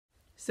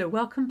So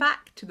welcome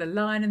back to The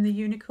Lion and the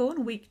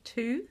Unicorn, week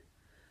 2.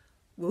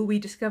 Will we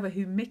discover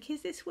who Mick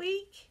is this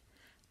week?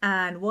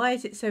 And why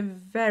is it so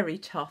very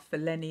tough for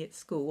Lenny at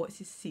school? What's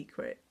his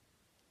secret?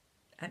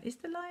 And is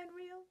the lion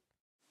real?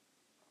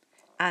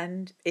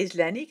 And is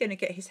Lenny going to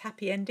get his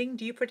happy ending,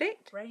 do you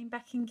predict? Brain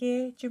back in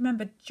gear. Do you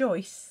remember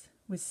Joyce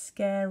was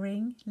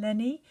scaring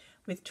Lenny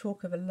with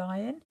talk of a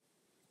lion?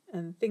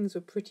 And things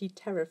were pretty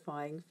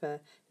terrifying for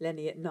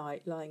Lenny at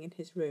night, lying in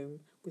his room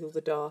with all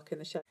the dark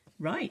and the shadow.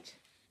 Right.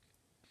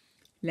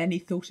 Lenny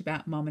thought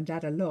about Mum and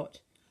Dad a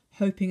lot,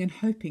 hoping and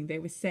hoping they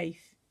were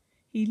safe.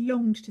 He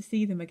longed to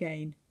see them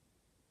again.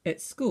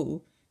 At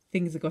school,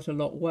 things had got a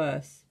lot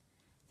worse.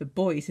 The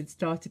boys had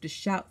started to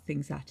shout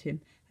things at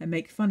him and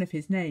make fun of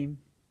his name.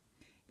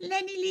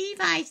 "Lenny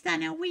Levi's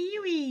done a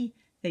wee-wee,"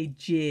 they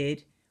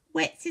jeered.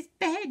 "Wets his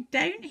bed,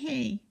 don't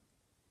he?"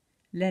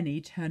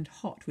 Lenny turned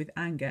hot with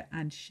anger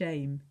and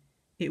shame.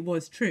 It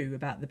was true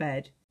about the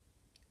bed.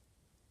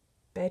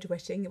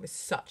 Bedwetting, it was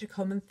such a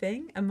common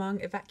thing among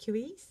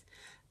evacuees.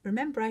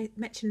 Remember I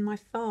mentioned my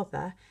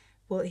father?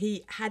 Well,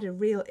 he had a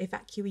real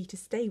evacuee to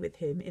stay with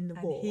him in the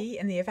war. He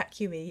and the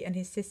evacuee and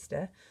his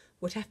sister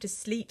would have to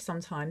sleep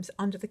sometimes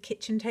under the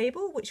kitchen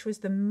table, which was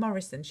the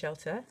Morrison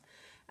shelter.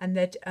 And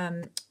they'd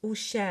all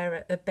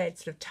share a bed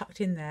sort of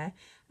tucked in there.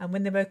 And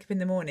when they woke up in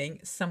the morning,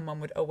 someone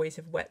would always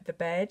have wet the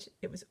bed.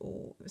 It was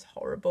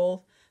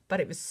horrible, but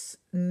it was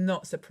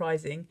not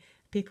surprising.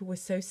 People were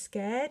so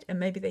scared, and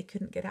maybe they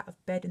couldn't get out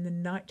of bed in the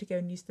night to go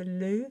and use the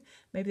loo.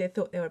 Maybe they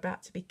thought they were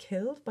about to be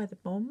killed by the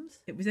bombs.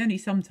 It was only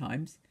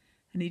sometimes,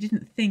 and he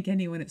didn't think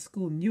anyone at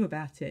school knew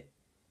about it.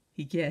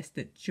 He guessed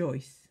that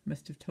Joyce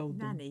must have told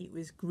them. Nanny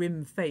was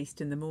grim-faced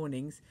in the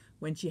mornings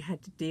when she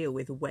had to deal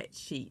with wet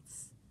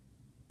sheets.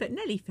 But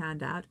Nellie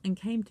found out and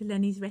came to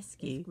Lenny's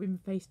rescue.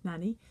 Grim-faced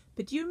Nanny.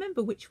 But do you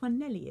remember which one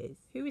Nellie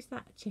is? Who is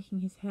that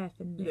checking his hair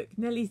for Nick? Look,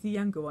 Nellie's the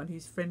younger one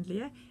who's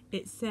friendlier.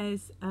 It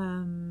says,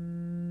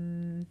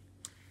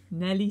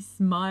 Nellie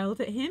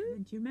smiled at him.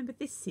 And do you remember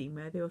this scene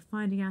where they were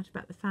finding out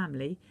about the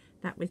family?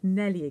 That was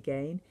Nellie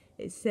again.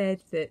 It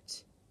said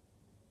that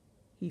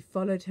he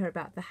followed her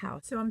about the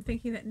house. So I'm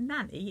thinking that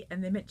Nanny,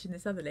 and they mentioned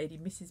this other lady,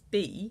 Mrs.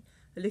 B,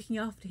 are looking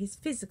after his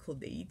physical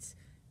needs,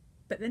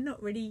 but they're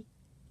not really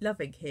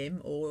loving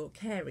him or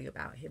caring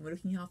about him or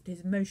looking after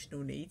his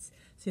emotional needs.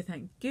 So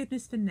thank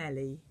goodness for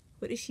Nellie.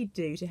 What does she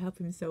do to help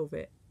him solve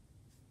it?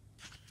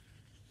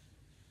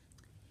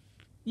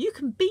 "You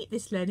can beat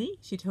this, Lenny,"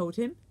 she told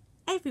him.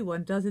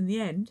 "Everyone does in the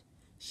end."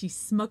 She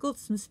smuggled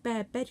some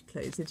spare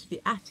bedclothes into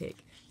the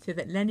attic so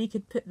that Lenny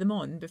could put them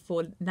on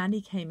before Nanny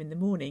came in the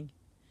morning.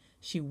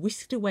 She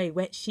whisked away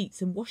wet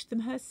sheets and washed them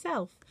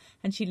herself,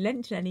 and she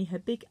lent Lenny her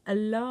big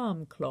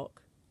alarm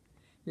clock.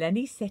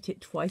 Lenny set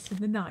it twice in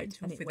the night,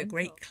 and with a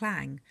great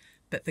clang,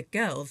 but the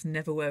girls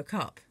never woke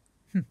up.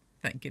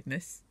 Thank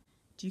goodness.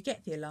 Do you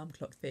get the alarm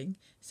clock thing?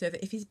 So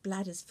that if his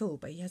bladder's full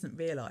but he hasn't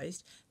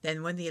realised,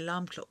 then when the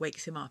alarm clock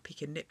wakes him up, he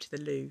can nip to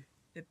the loo.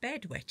 The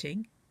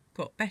bedwetting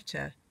got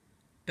better,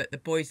 but the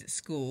boys at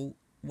school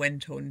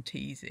went on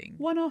teasing.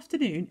 One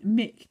afternoon,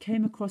 Mick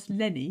came across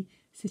Lenny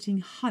sitting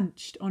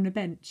hunched on a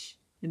bench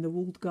in the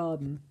walled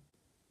garden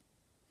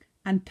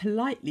and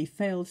politely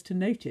failed to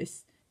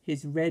notice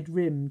his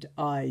red-rimmed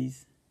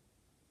eyes.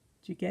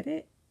 Do you get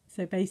it?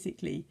 So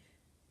basically,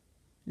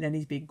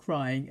 Lenny's been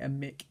crying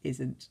and Mick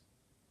isn't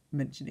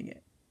mentioning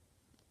it.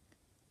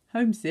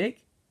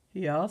 "Homesick?"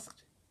 he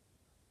asked.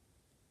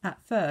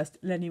 At first,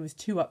 Lenny was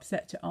too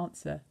upset to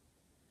answer.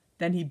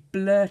 Then he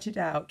blurted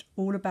out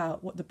all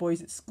about what the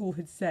boys at school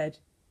had said.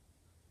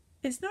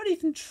 "It's not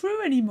even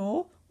true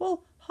anymore.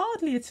 Well,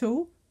 hardly at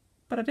all.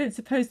 But I don't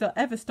suppose they'll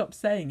ever stop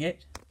saying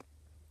it."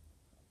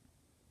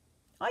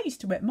 "I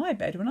used to wet my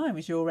bed when I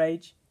was your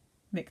age,"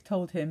 Mick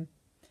told him.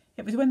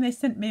 "It was when they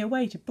sent me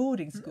away to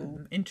boarding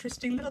school."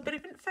 Interesting little bit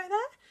of info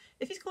there.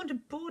 If he's gone to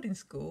boarding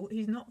school,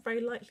 he's not very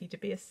likely to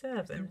be a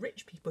servant.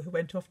 Rich people who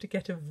went off to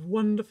get a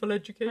wonderful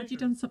education. "Had you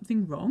done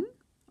something wrong?"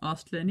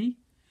 asked Lenny.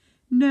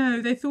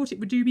 "No, they thought it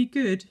would do me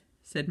good,"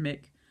 said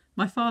Mick.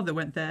 "My father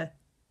went there.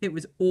 It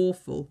was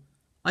awful.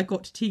 I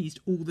got teased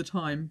all the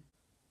time.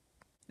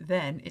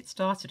 Then it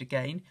started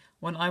again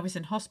when I was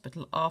in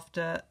hospital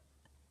after..."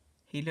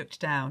 He looked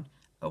down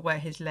at where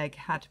his leg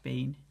had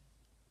been.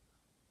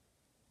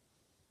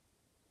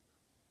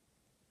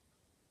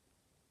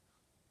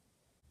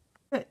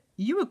 "But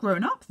you were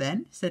grown up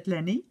then," said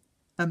Lenny,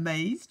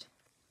 amazed.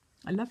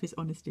 I love his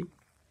honesty.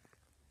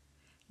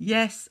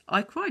 "Yes,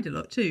 I cried a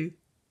lot too,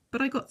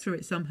 but I got through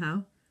it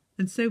somehow,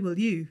 and so will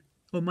you,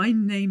 or my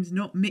name's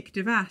not Mick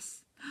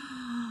DeVass."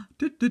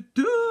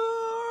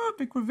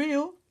 Big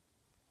reveal.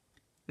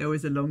 There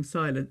was a long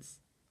silence.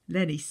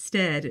 Lenny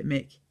stared at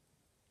Mick.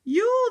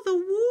 "You're the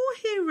war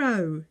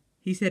hero,"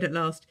 he said at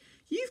last.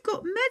 "You've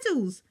got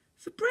medals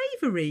for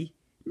bravery.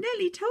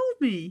 Nellie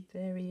told me."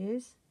 There he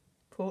is.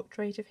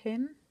 Portrait of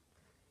him.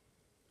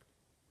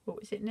 What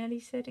was it Nellie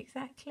said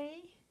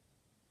exactly?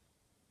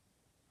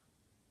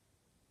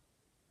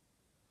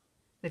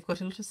 They've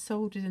got a lot of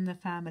soldiers in the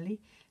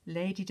family.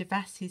 Lady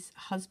DeVass's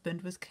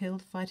husband was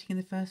killed fighting in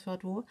the First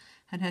World War,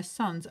 and her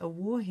son's a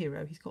war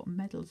hero. He's got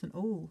medals and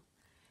all.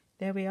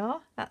 There we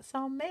are, that's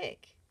our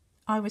Mick.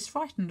 I was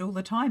frightened all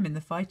the time in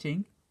the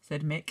fighting,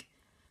 said Mick,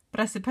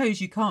 but I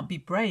suppose you can't be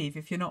brave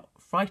if you're not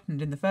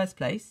frightened in the first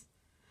place.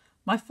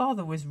 My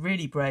father was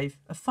really brave,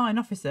 a fine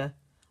officer.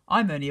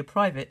 I'm only a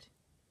private.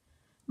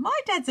 My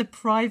dad's a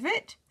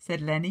private,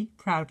 said Lenny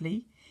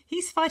proudly.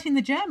 He's fighting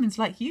the Germans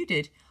like you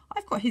did.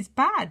 I've got his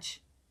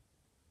badge.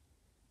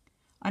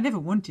 I never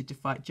wanted to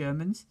fight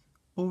Germans,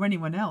 or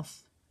anyone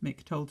else,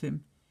 Mick told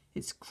him.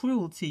 It's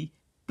cruelty,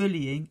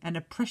 bullying and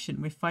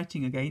oppression we're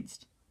fighting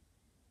against.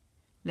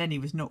 Lenny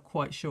was not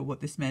quite sure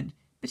what this meant,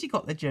 but he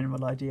got the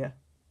general idea.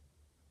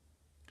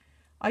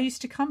 I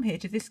used to come here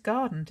to this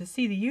garden to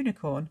see the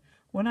unicorn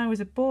when I was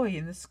a boy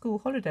in the school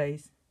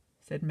holidays,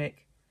 said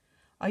Mick.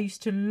 I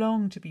used to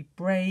long to be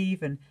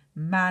brave and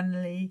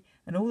manly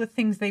and all the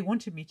things they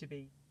wanted me to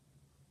be.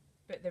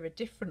 But there are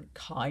different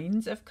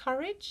kinds of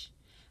courage,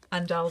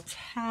 and I'll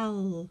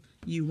tell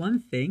you one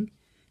thing.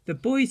 The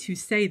boys who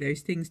say those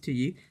things to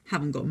you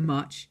haven't got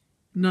much,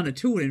 none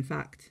at all in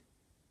fact.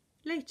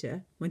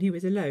 Later, when he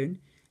was alone,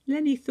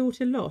 Lenny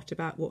thought a lot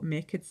about what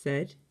Mick had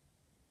said.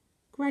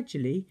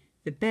 Gradually,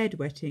 the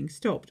bedwetting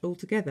stopped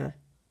altogether.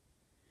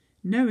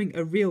 Knowing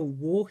a real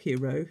war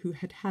hero who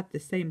had had the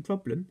same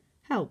problem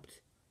helped.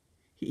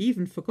 He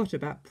even forgot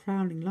about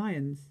prowling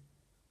lions.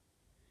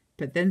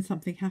 But then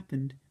something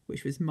happened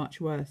which was much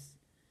worse.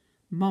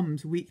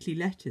 Mum's weekly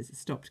letters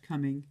stopped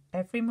coming.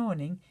 Every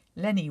morning,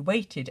 Lenny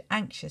waited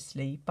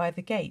anxiously by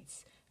the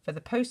gates for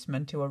the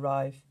postman to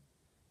arrive,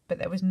 but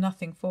there was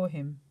nothing for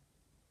him.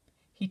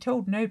 He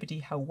told nobody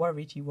how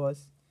worried he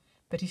was,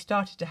 but he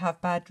started to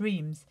have bad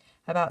dreams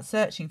about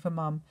searching for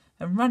Mum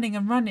and running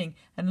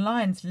and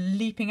lions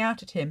leaping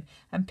out at him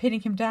and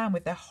pinning him down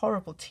with their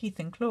horrible teeth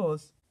and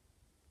claws.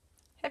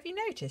 Have you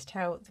noticed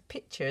how the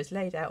picture is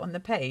laid out on the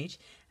page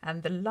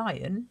and the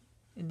lion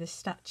in this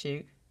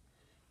statue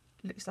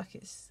looks like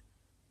it's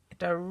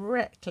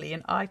directly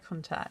in eye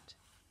contact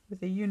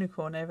with the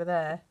unicorn over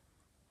there?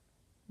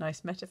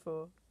 Nice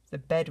metaphor. The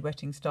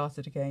bedwetting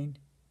started again.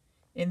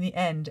 In the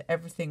end,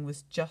 everything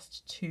was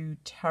just too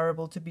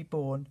terrible to be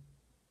borne.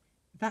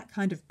 That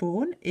kind of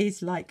born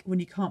is like when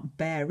you can't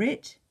bear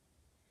it.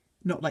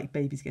 Not like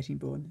babies getting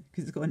born,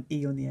 because it's got an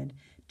E on the end.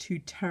 Too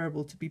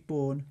terrible to be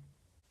born.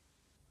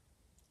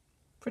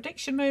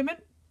 Prediction moment.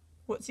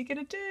 What's he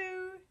going to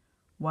do?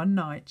 One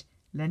night,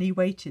 Lenny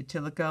waited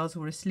till the girls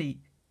were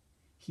asleep.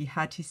 He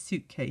had his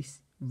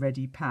suitcase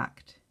ready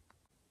packed.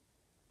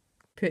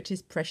 Put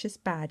his precious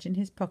badge in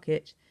his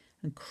pocket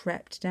and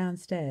crept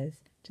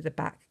downstairs to the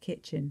back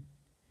kitchen.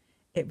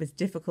 It was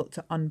difficult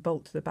to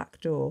unbolt the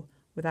back door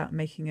without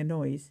making a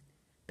noise,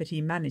 but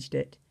he managed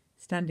it,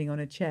 standing on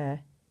a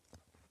chair.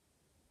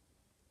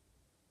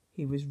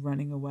 He was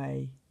running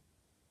away.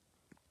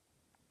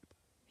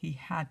 He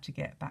had to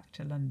get back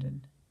to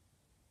London.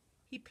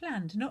 He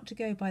planned not to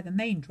go by the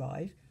main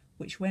drive,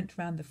 which went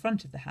round the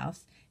front of the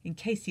house, in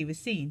case he was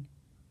seen.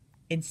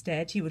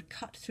 Instead, he would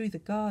cut through the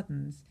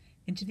gardens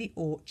into the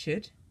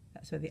orchard,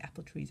 that's where the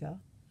apple trees are,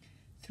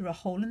 through a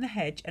hole in the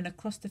hedge and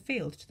across the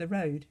field to the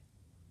road.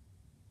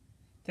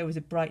 There was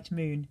a bright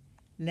moon.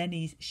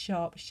 Lenny's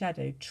sharp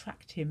shadow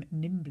tracked him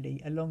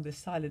nimbly along the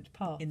silent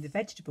path. In the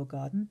vegetable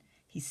garden,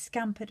 he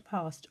scampered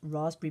past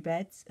raspberry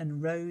beds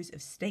and rows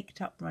of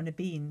staked-up runner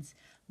beans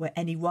where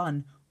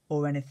anyone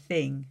or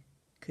anything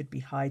could be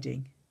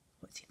hiding.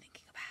 What's he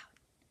thinking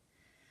about?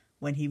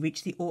 When he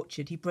reached the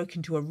orchard, he broke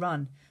into a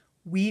run,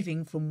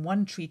 weaving from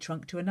one tree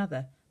trunk to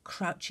another,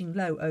 crouching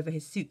low over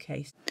his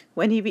suitcase.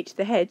 When he reached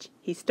the hedge,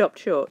 he stopped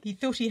short. He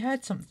thought he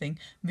heard something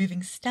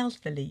moving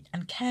stealthily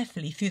and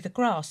carefully through the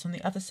grass on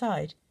the other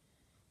side.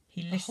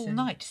 He listened. The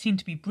whole night seemed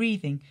to be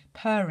breathing,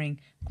 purring,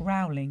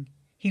 growling.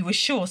 He was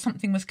sure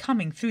something was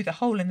coming through the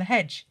hole in the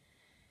hedge.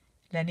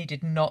 Lenny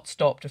did not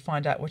stop to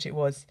find out what it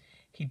was.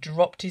 He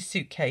dropped his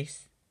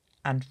suitcase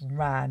and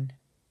ran.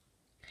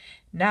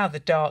 Now the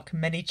dark,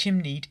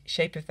 many-chimneyed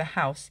shape of the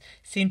house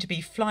seemed to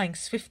be flying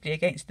swiftly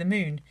against the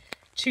moon,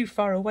 too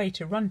far away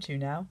to run to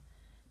now.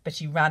 But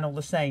he ran all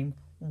the same,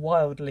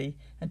 wildly,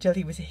 until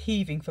he was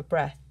heaving for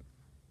breath.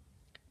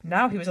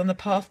 Now he was on the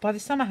path by the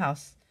summer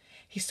house.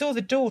 He saw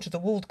the door to the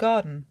walled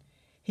garden.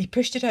 He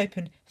pushed it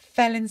open,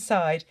 fell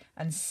inside,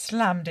 and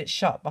slammed it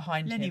shut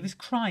behind him. Lenny was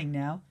crying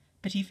now,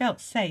 but he felt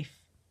safe.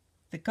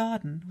 The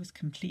garden was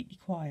completely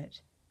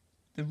quiet.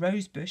 The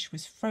rose bush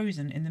was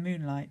frozen in the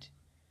moonlight.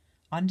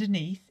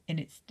 Underneath, in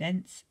its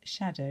dense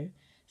shadow,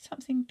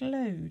 something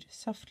glowed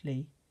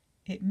softly.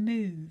 It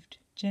moved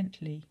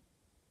gently.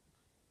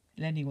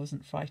 Lenny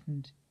wasn't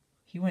frightened.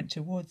 He went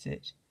towards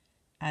it,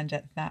 and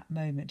at that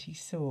moment he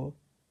saw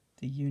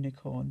the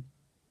unicorn.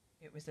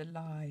 It was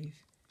alive,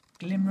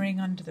 glimmering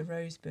under the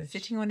rosebush,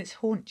 sitting on its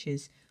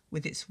haunches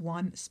with its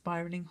one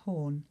spiralling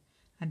horn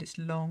and its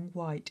long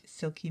white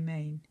silky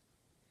mane.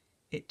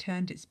 It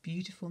turned its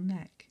beautiful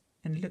neck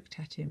and looked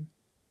at him.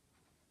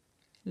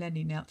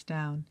 Lenny knelt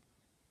down.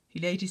 He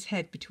laid his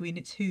head between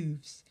its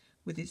hooves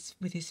with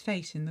his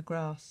face in the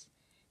grass.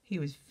 He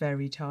was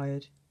very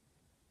tired.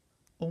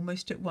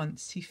 Almost at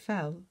once he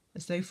fell,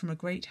 as though from a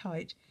great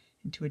height,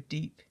 into a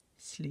deep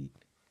sleep.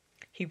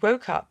 He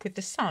woke up with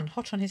the sun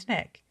hot on his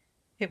neck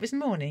It was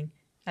morning,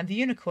 and the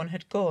unicorn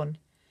had gone.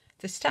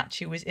 The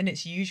statue was in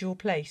its usual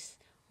place,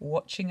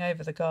 watching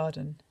over the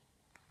garden.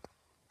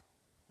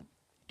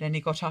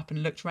 Lenny got up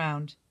and looked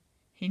round.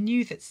 He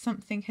knew that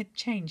something had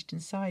changed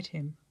inside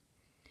him.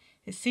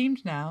 It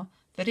seemed now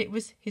that it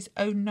was his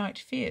own night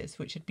fears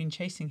which had been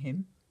chasing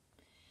him.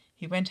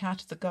 He went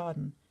out of the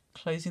garden,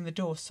 closing the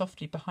door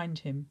softly behind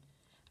him,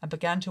 and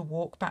began to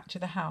walk back to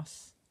the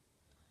house.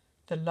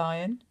 The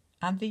lion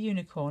and the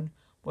unicorn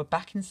were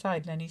back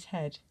inside Lenny's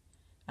head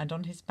and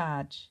on his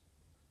badge.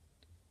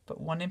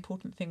 But one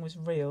important thing was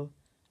real,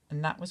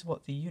 and that was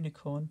what the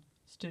unicorn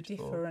stood for.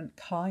 Different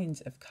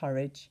kinds of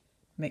courage,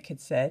 Mick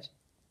had said.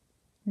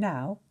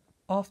 Now,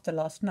 after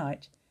last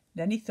night,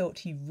 Lenny thought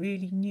he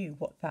really knew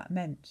what that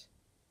meant.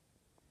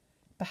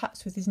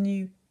 Perhaps with his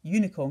new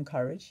unicorn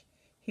courage,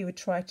 he would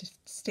try to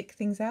stick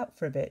things out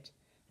for a bit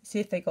and see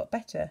if they got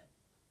better.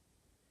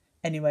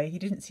 Anyway, he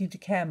didn't seem to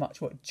care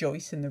much what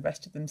Joyce and the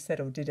rest of them said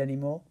or did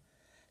anymore.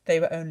 They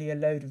were only a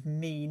load of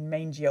mean,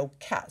 mangy old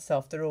cats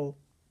after all.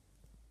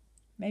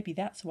 Maybe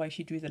that's why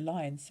she drew the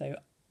lion so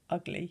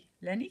ugly.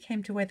 Lenny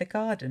came to where the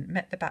garden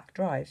met the back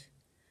drive.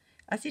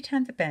 As he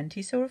turned the bend,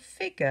 he saw a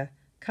figure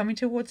coming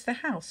towards the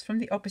house from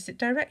the opposite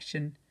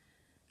direction.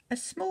 A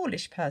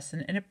smallish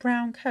person in a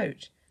brown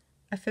coat,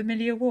 a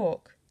familiar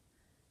walk.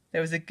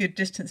 There was a good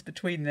distance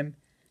between them.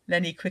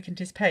 Lenny quickened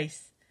his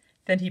pace.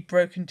 Then he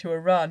broke into a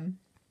run.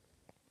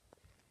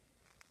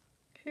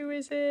 Who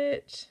is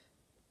it?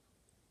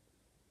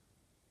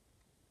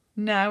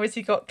 Now, as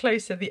he got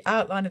closer, the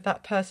outline of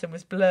that person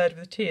was blurred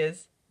with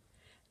tears.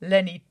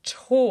 Lenny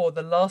tore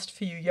the last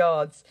few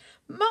yards.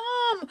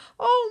 "Mum!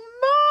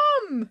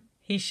 Oh, Mum!"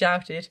 he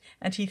shouted,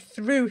 and he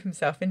threw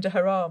himself into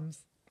her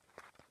arms.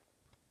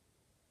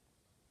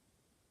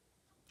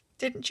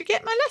 "Didn't you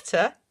get my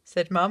letter?"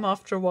 said Mum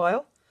after a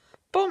while.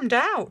 "Bombed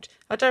out.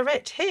 A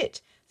direct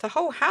hit. The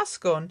whole house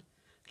gone.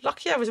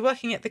 Lucky I was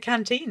working at the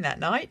canteen that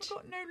night."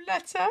 "Got no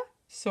letter?"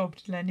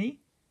 sobbed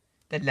Lenny.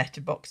 "The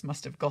letterbox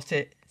must have got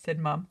it," said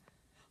Mum.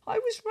 "I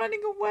was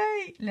running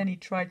away," Lenny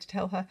tried to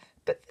tell her,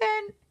 "but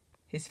then—"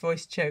 His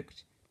voice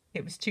choked.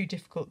 It was too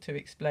difficult to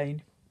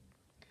explain.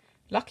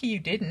 "Lucky you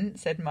didn't,"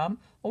 said Mum,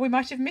 "or we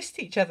might have missed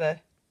each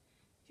other."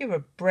 "You're a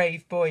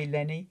brave boy,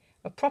 Lenny.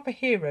 A proper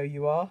hero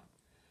you are.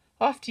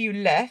 After you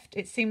left,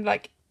 it seemed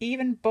like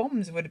even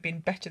bombs would have been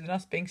better than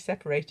us being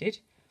separated.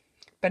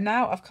 But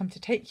now I've come to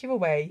take you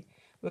away.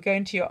 We're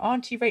going to your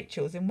Auntie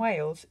Rachel's in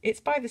Wales.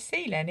 It's by the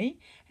sea, Lenny.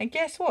 And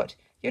guess what?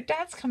 Your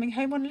dad's coming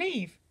home on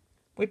leave.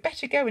 We'd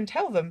better go and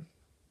tell them."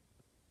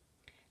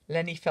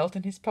 Lenny felt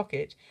in his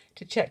pocket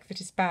to check that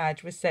his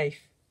badge was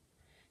safe.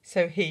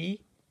 So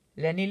he,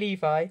 Lenny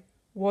Levi,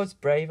 was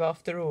brave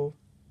after all.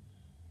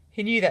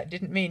 He knew that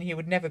didn't mean he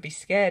would never be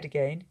scared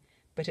again,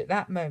 but at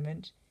that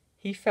moment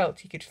he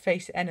felt he could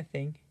face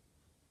anything.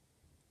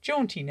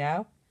 Jaunty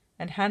now,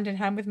 and hand in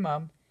hand with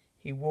Mum,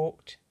 he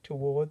walked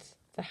towards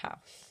the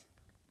house.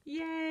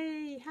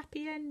 Yay!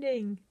 Happy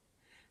ending!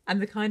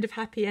 And the kind of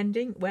happy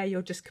ending where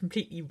you're just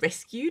completely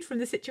rescued from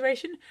the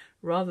situation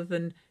rather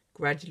than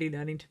gradually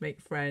learning to make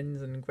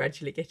friends and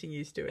gradually getting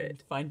used to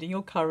it, finding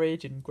your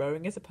courage and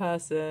growing as a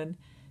person.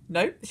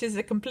 No, this is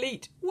a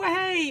complete,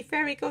 way,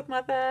 fairy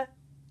godmother,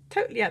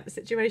 totally out of the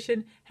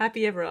situation,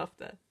 happy ever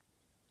after.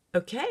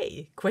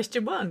 Okay,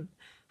 question 1.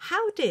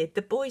 How did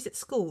the boys at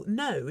school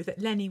know that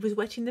Lenny was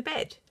wetting the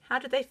bed? How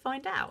did they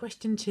find out?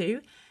 Question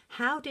 2.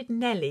 How did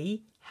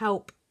Nellie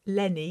help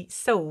Lenny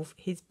solve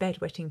his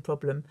bedwetting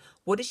problem?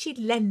 What did she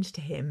lend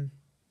to him?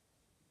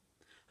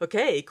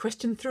 Okay,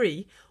 question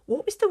 3.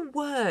 What was the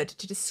word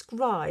to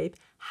describe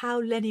how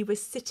Lenny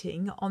was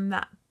sitting on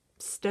that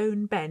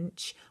stone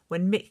bench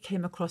when Mick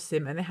came across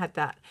him and they had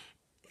that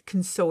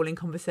consoling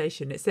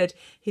conversation? It said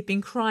he'd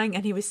been crying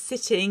and he was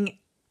sitting...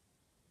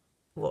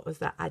 What was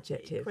that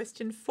adjective?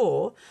 Question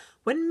 4.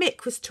 When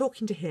Mick was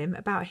talking to him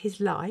about his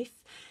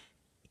life,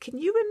 can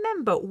you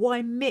remember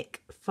why Mick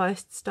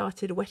first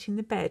started wetting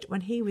the bed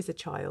when he was a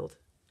child?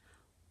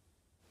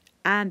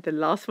 And the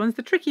last one's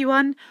the tricky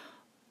one.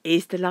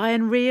 Is the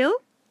lion real?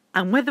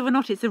 And whether or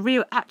not it's a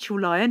real actual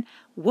lion,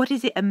 what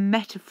is it a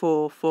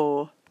metaphor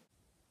for?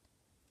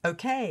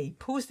 Okay,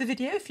 pause the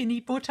video if you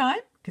need more time,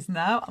 because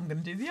now I'm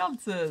going to do the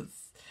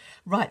answers.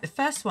 Right, the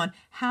first one,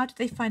 how did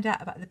they find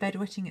out about the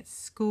bedwetting at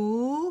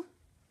school?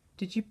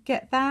 Did you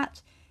get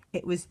that?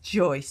 It was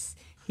Joyce.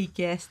 He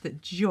guessed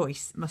that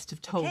Joyce must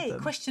have told them. Okay,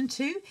 question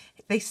 2.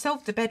 They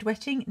solved the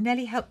bedwetting.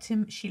 Nellie helped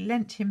him. She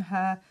lent him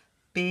her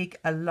big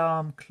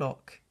alarm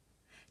clock.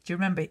 Do you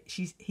remember?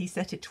 He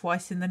set it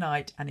twice in the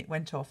night and it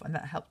went off, and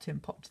that helped him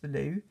pop to the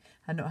loo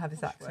and not have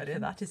his accent.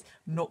 And that is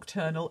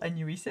nocturnal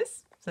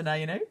enuresis. So now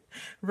you know.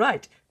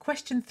 Right.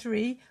 Question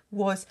 3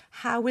 was,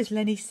 how was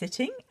Lenny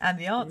sitting? And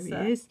the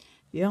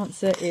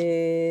answer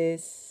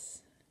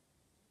is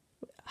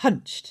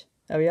hunched.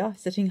 There we are,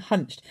 sitting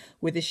hunched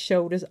with his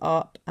shoulders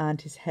up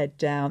and his head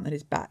down and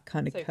his back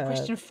kind of curved.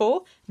 Question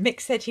 4.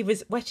 Mick said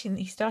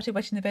he started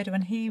wetting the bed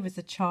when he was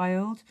a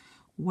child,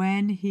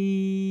 when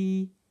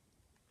he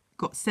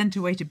got sent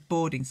away to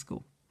boarding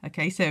school.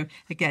 Okay, so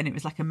again, it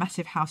was like a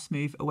massive house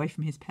move away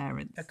from his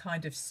parents. A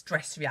kind of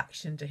stress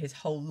reaction to his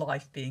whole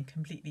life being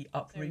completely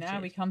uprooted. So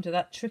now we come to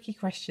that tricky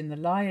question, the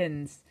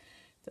lions,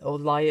 or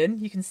lion.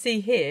 You can see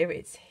here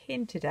it's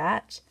hinted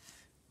at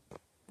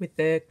with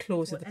the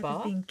claws of the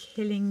bark. Been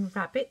killing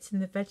rabbits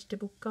in the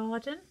vegetable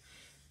garden?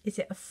 Is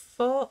it a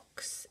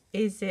fox?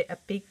 Is it a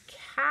big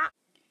cat?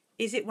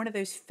 Is it one of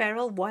those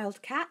feral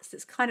wild cats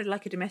that's kind of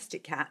like a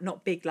domestic cat,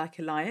 not big like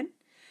a lion?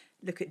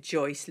 Look at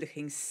Joyce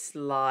looking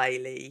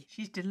slyly.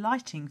 She's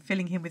delighting,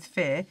 filling him with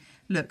fear.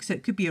 Look, so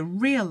it could be a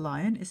real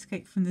lion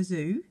escaped from the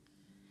zoo.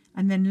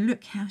 And then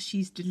look how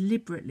she's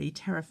deliberately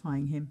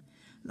terrifying him.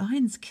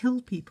 Lions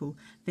kill people.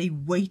 They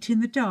wait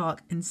in the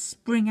dark and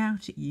spring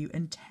out at you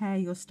and tear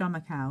your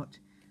stomach out.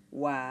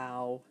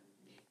 Wow.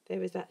 There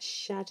was that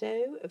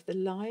shadow of the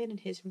lion in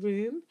his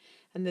room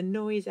and the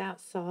noise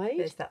outside.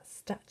 There's that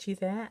statue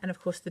there. And of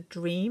course the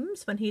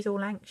dreams when he's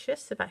all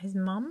anxious about his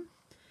mum.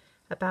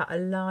 About a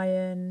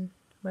lion,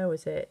 where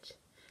was it?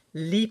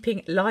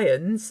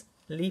 Lions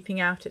leaping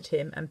out at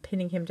him and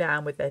pinning him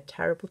down with their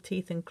terrible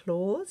teeth and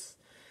claws.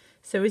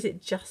 So is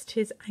it just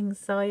his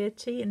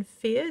anxiety and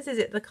fears? Is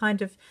it the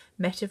kind of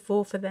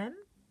metaphor for them?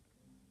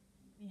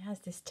 He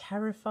has this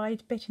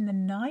terrified bit in the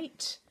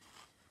night.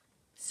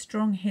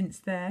 Strong hints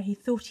there. He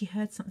thought he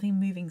heard something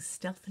moving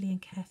stealthily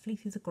and carefully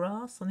through the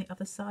grass on the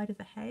other side of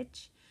the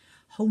hedge.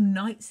 Whole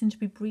night seemed to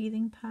be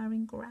breathing,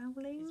 purring,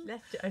 growling. He's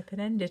left it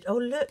open-ended. Oh,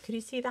 look, could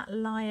you see that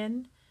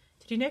lion?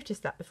 Did you notice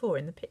that before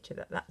in the picture,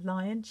 that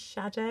lion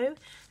shadow?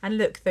 And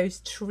look,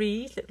 those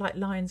trees look like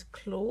lion's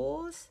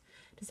claws.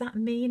 Does that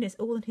mean it's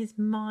all in his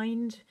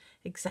mind,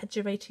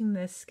 exaggerating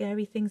the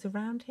scary things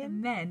around him?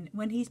 And then,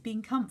 when he's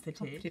being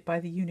comforted by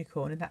the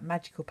unicorn in that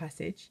magical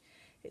passage,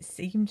 it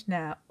seemed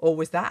now, or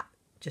was that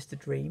just a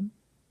dream?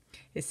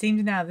 It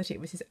seemed now that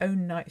it was his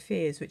own night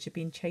fears which had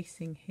been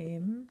chasing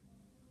him.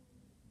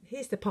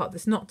 Here's the part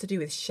that's not to do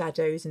with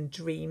shadows and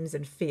dreams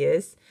and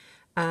fears.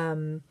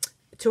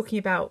 Talking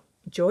about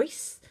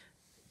Joyce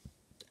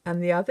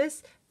and the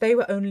others, they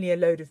were only a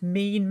load of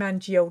mean,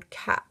 mangy old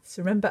cats.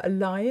 Remember, a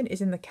lion is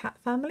in the cat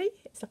family.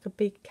 It's like a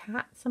big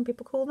cat, some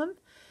people call them.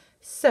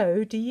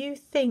 So do you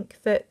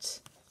think that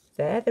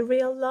they're the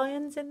real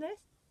lions in this?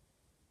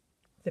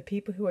 The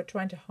people who are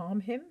trying to harm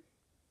him?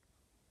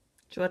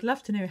 So I'd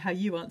love to know how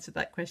you answered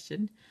that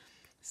question.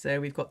 So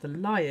we've got the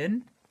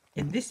lion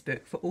in this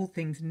book for all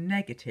things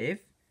negative,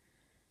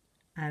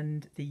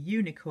 and the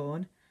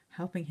unicorn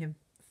helping him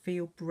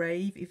feel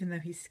brave even though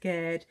he's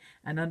scared,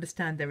 and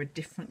understand there are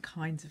different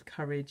kinds of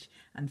courage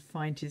and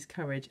find his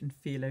courage and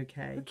feel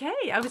okay.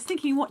 Okay, I was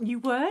thinking what new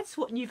words,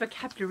 what new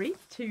vocabulary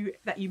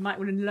that you might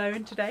want to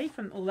learn today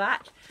from all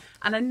that.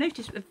 And I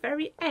noticed at the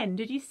very end,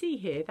 did you see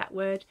here that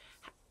word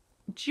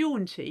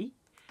jaunty,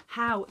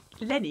 how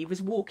Lenny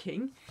was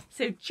walking?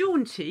 So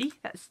jaunty,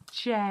 that's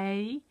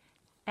J-A-U-N-T-Y.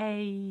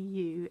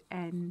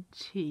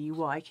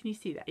 Can you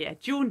see that? Yeah,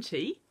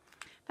 jaunty.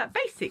 That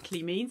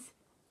basically means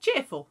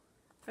cheerful.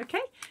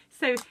 Okay,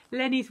 so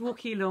Lenny's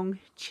walking along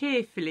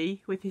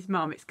cheerfully with his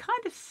mum. It's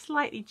kind of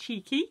slightly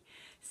cheeky.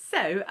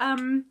 So I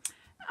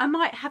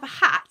might have a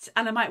hat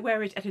and I might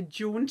wear it at a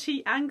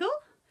jaunty angle.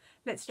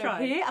 Let's try.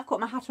 So here I've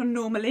got my hat on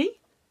normally,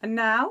 and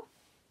now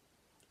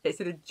it's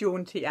at a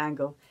jaunty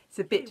angle. It's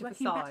a bit to the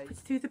side.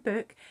 Backwards through the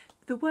book,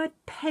 the word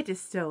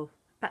pedestal.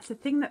 That's the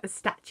thing that the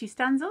statue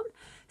stands on.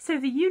 So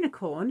the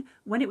unicorn,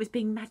 when it was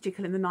being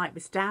magical in the night,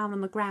 was down on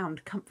the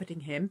ground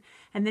comforting him.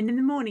 And then in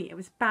the morning, it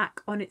was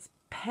back on its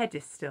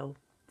pedestal,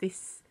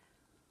 this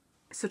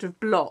sort of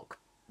block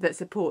that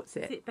supports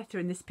it. It's better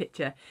in this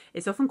picture.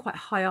 It's often quite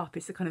high up.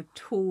 It's the kind of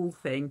tall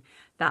thing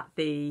that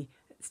the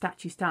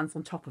statue stands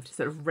on top of to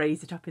sort of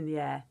raise it up in the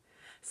air.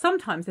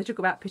 Sometimes they talk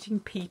about putting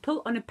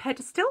people on a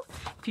pedestal.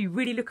 If you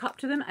really look up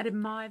to them and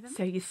admire them.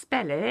 So you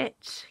spell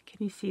it.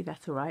 Can you see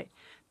that all right?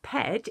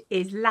 Ped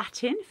is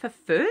Latin for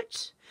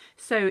foot.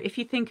 So if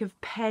you think of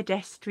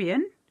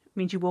pedestrian, it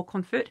means you walk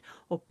on foot,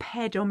 or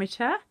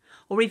pedometer,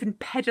 or even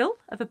pedal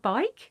of a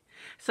bike.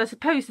 So I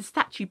suppose the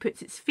statue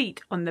puts its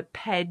feet on the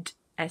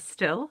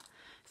pedestal.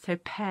 So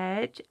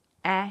ped,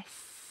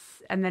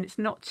 S, and then it's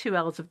not two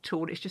L's of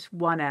tall, it's just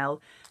one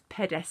L.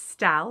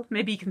 Pedestal.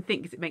 Maybe you can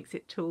think because it makes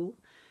it tall.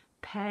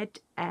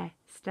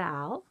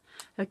 Pedestal.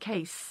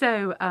 Okay,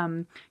 so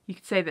you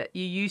could say that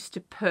you used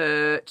to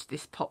put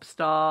this pop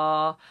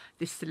star,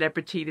 this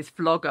celebrity, this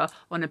vlogger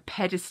on a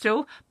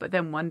pedestal, but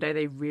then one day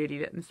they really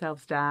let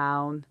themselves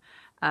down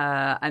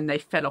and they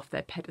fell off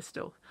their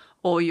pedestal.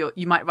 Or you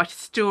might write a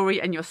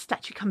story and your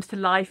statue comes to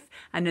life,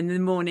 and in the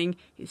morning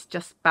it's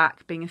just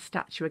back being a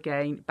statue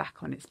again,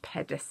 back on its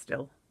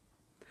pedestal.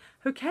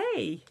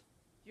 Okay,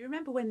 do you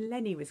remember when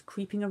Lenny was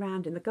creeping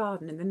around in the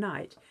garden in the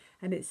night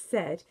and it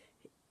said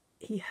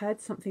he heard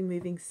something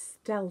moving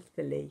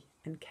stealthily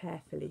and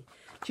carefully?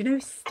 Do you know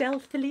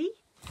stealthily?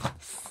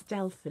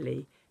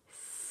 Stealthily.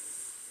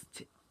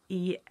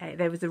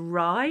 There was a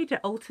ride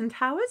at Alton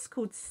Towers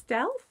called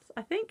Stealth,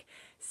 I think.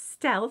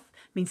 Stealth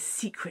means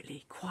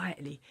secretly,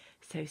 quietly.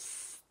 So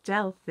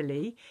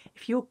stealthily,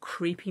 if you're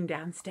creeping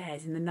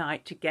downstairs in the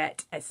night to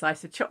get a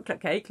slice of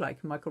chocolate cake,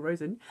 like Michael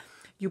Rosen,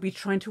 you'll be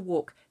trying to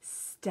walk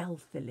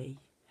stealthily.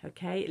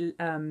 Okay,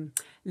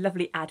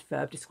 lovely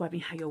adverb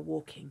describing how you're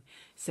walking.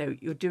 So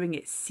you're doing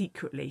it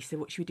secretly. So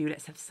what should we do?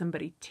 Let's have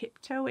somebody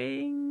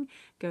tiptoeing,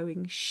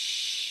 going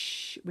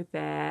shh with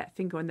their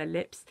finger on their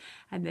lips,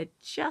 and they're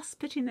just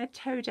putting their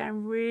toe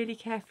down really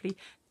carefully.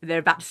 They're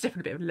about to step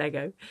on a bit of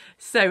Lego.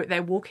 So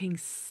they're walking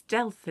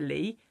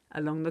stealthily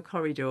along the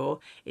corridor.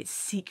 It's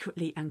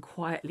secretly and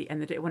quietly,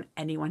 and they don't want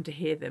anyone to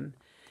hear them.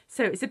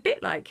 So it's a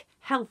bit like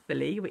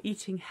healthily. We're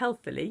eating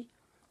healthily,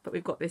 but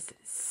we've got this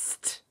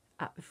st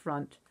at the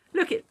front.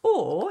 Look,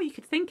 or you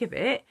could think of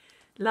it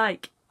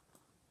like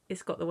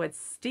it's got the word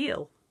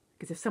steal,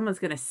 because if someone's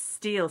going to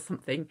steal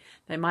something,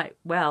 they might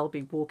well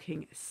be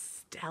walking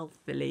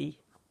stealthily,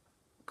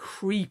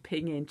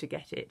 creeping in to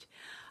get it.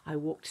 I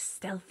walked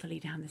stealthily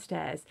down the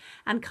stairs.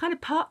 And kind of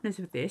partners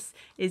with this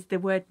is the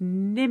word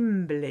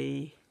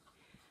nimbly.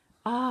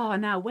 Ah,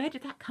 now where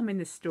did that come in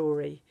the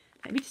story?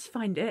 Let me just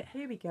find it.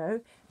 Here we go.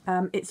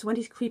 It's when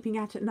he's creeping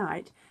out at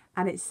night,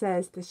 and it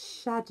says the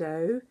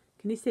shadow.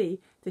 Can you see?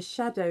 The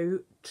shadow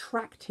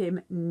tracked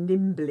him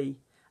nimbly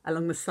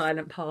along the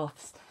silent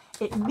paths.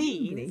 It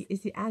means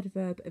is the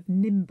adverb of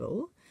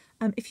nimble.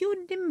 If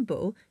you're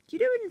nimble, do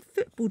you know in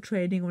football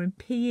training or in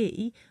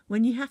PE,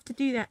 when you have to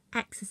do that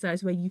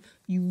exercise where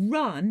you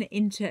run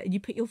into,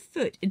 you put your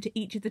foot into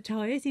each of the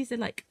tyres. These are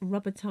like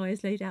rubber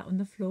tyres laid out on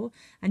the floor,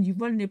 and you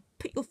run and you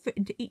put your foot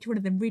into each one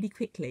of them really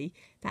quickly.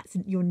 That's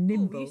your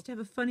nimble. We used to have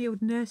a funny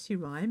old nursery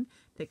rhyme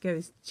that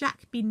goes,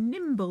 Jack be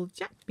nimble,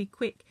 Jack be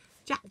quick,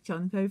 Jack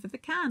jump over the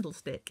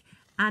candlestick.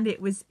 And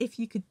it was if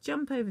you could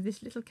jump over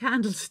this little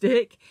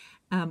candlestick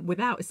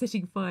without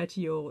setting fire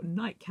to your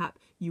nightcap,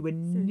 you were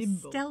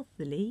nimble.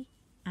 Stealthily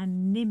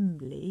and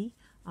nimbly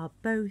are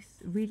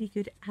both really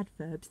good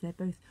adverbs. They're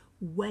both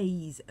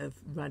ways of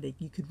running.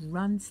 You could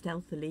run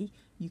stealthily,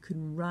 you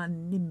can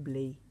run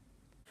nimbly.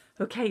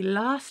 Okay,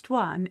 last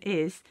one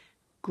is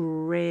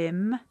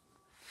grim-faced.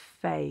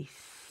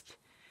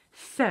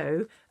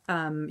 So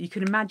you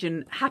can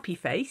imagine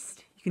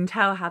happy-faced. You can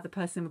tell how the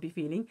person would be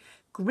feeling.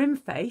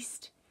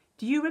 Grim-faced.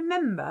 Do you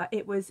remember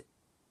it was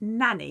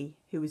Nanny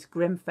who was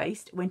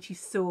grim-faced when she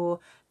saw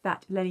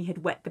that Lenny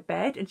had wet the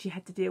bed and she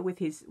had to deal with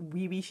his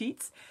wee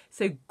sheets?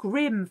 So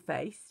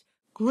grim-faced.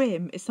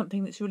 Grim is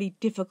something that's really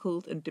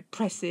difficult and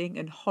depressing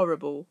and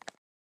horrible.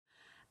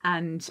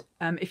 And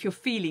if you're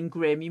feeling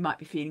grim, you might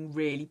be feeling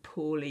really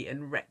poorly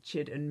and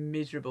wretched and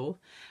miserable.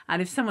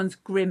 And if someone's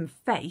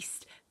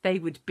grim-faced, they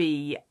would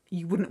be,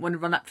 you wouldn't want to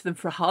run up to them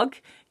for a hug.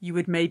 You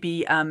would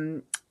maybe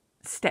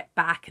step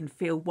back and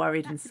feel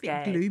worried and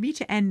scared. A bit gloomy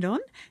to end on.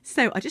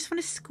 So I just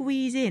want to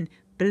squeeze in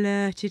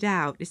blurted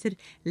out. It said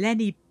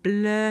Lenny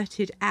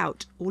blurted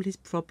out all his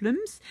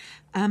problems.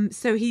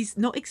 So he's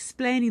not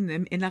explaining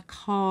them in a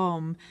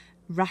calm,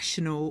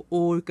 rational,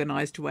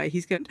 organised way.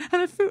 He's going,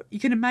 and I feel, you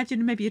can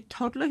imagine maybe a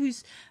toddler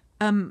who's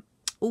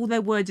all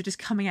their words are just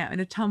coming out in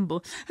a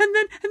tumble. And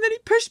then he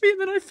pushed me and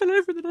then I fell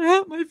over and then I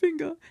hurt my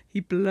finger. He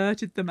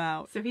blurted them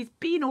out. So he's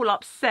been all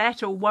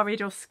upset or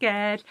worried or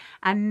scared,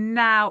 and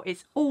now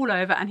it's all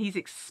over and he's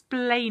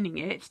explaining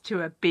it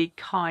to a big,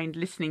 kind,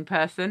 listening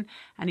person,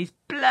 and he's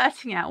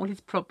blurting out all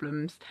his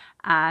problems,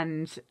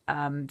 and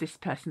this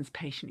person's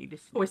patiently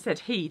listening. I said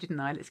he, didn't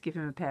I? Let's give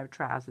him a pair of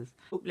trousers.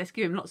 Oh, let's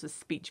give him lots of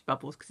speech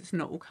bubbles because it's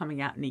not all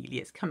coming out neatly.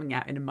 It's coming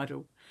out in a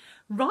muddle.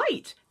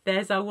 Right,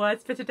 there's our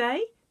words for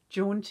today.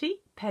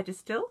 Jaunty,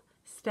 pedestal,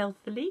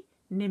 stealthily,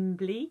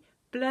 nimbly,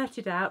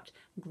 blurted out,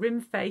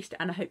 grim-faced,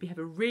 and I hope you have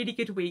a really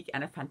good week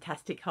and a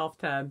fantastic half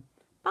term.